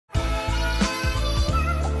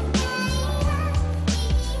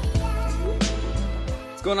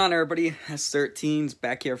What's going on, everybody? Sthirteens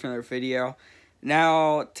back here for another video.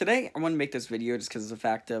 Now, today I want to make this video just because of the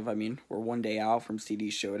fact of, we're one day out from Until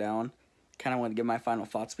Showdown. Kind of want to give my final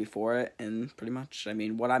thoughts before it, and pretty much,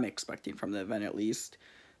 what I'm expecting from the event at least.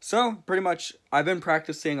 So, pretty much, I've been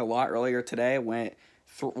practicing a lot earlier today. I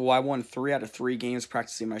won 3 out of 3 games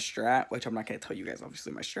practicing my strat, which I'm not going to tell you guys,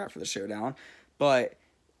 obviously, my strat for the showdown. But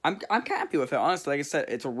I'm kind of happy with it, honestly. Like I said,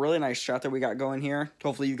 it's a really nice strat that we got going here.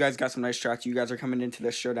 Hopefully, you guys got some nice strats you guys are coming into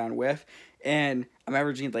this showdown with. And I'm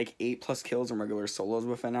averaging like 8+ kills in regular solos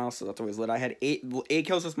with it now, so that's always lit. I had 8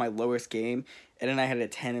 kills was my lowest game, and then I had a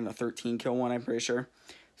 10 and a 13 kill one, I'm pretty sure.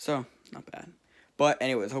 So, not bad. But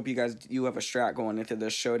anyways, hope you guys do have a strat going into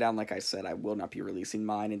this showdown. Like I said, I will not be releasing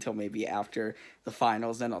mine until maybe after the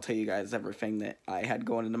finals. Then I'll tell you guys everything that I had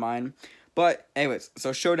going into mine. But anyways,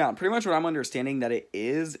 so showdown, pretty much what I'm understanding that it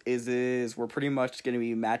is we're pretty much going to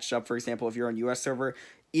be matched up. For example, if you're on US server,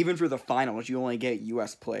 even for the finals, you only get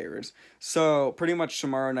US players. So pretty much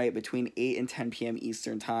tomorrow night between 8 and 10 p.m.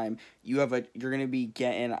 Eastern time, you're going to be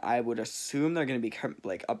getting, I would assume they're going to be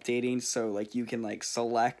like updating. So like you can like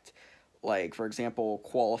select, like for example,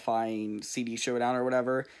 qualifying CD showdown or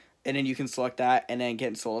whatever. And then you can select that and then get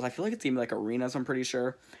in solos. I feel like it's even like arenas, I'm pretty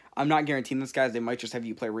sure. I'm not guaranteeing this, guys. They might just have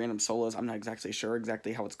you play random solos. I'm not exactly sure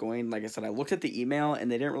exactly how it's going. Like I said, I looked at the email,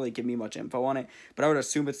 and they didn't really give me much info on it. But I would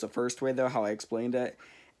assume it's the first way, though, how I explained it.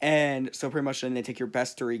 And so pretty much then they take your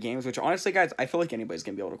best 3 games, which honestly, guys, I feel like anybody's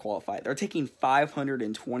going to be able to qualify. They're taking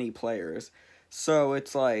 520 players. So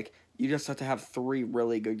it's like you just have to have 3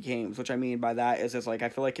 really good games. Which I mean by that is it's like I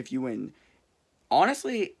feel like if you win...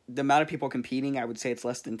 Honestly, the amount of people competing, I would say it's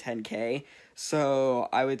less than 10K. So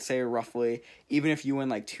I would say roughly, even if you win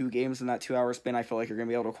like 2 games in that 2-hour spin, I feel like you're going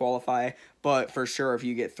to be able to qualify. But for sure, if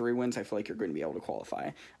you get 3 wins, I feel like you're going to be able to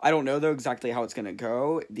qualify. I don't know, though, exactly how it's going to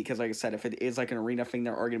go. Because like I said, if it is like an arena thing,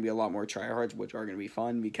 there are going to be a lot more tryhards, which are going to be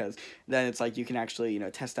fun. Because then it's like you can actually,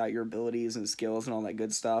 test out your abilities and skills and all that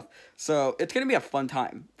good stuff. So it's going to be a fun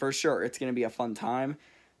time. For sure, it's going to be a fun time.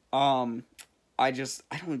 I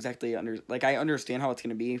don't exactly I understand how it's going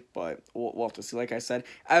to be, but we'll have to see. Like I said,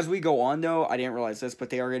 as we go on, though, I didn't realize this, but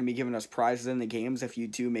they are going to be giving us prizes in the games if you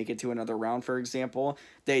do make it to another round, for example.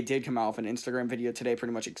 They did come out with an Instagram video today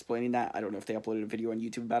pretty much explaining that. I don't know if they uploaded a video on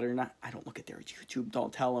YouTube about it or not. I don't look at their YouTube,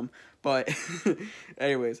 don't tell them. But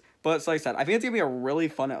anyways, but like I said, I think it's going to be a really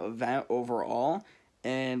fun event overall.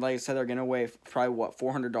 And like I said, they're going to weigh probably,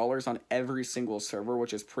 $400 on every single server,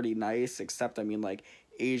 which is pretty nice, except,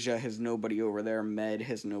 Asia has nobody over there. Med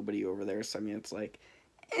has nobody over there. So, it's like,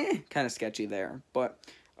 kind of sketchy there. But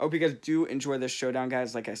I hope you guys do enjoy this showdown,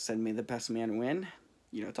 guys. Like I said, may the best man win.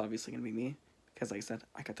 It's obviously going to be me. Because, like I said,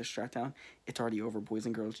 I got the strat down. It's already over, boys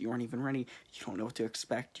and girls. You aren't even ready. You don't know what to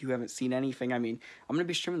expect. You haven't seen anything. I'm going to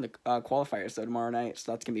be streaming the qualifiers, though, tomorrow night.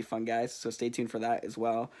 So that's going to be fun, guys. So stay tuned for that as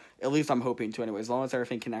well. At least I'm hoping to, anyway. As long as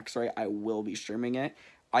everything connects right, I will be streaming it.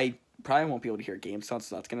 I probably won't be able to hear game sounds,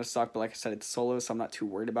 so that's going to suck. But like I said, it's solo, so I'm not too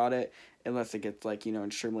worried about it. Unless it gets,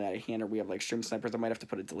 extremely out of hand, or we have, stream snipers. I might have to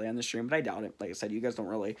put a delay on the stream, but I doubt it. Like I said, you guys don't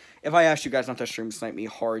really... If I ask you guys not to stream snipe me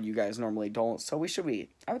hard, you guys normally don't. So we should be...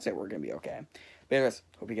 I would say we're going to be okay. But anyways,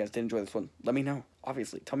 hope you guys did enjoy this one. Let me know,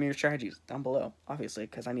 obviously. Tell me your strategies down below, obviously,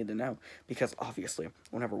 because I need to know. Because, obviously,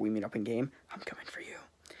 whenever we meet up in game, I'm coming for you.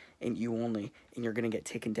 And you only. And you're going to get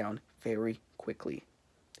taken down very quickly.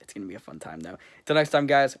 It's going to be a fun time, though. Till next time,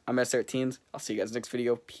 guys, I'm Sthirteens. I'll see you guys next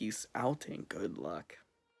video. Peace out and good luck.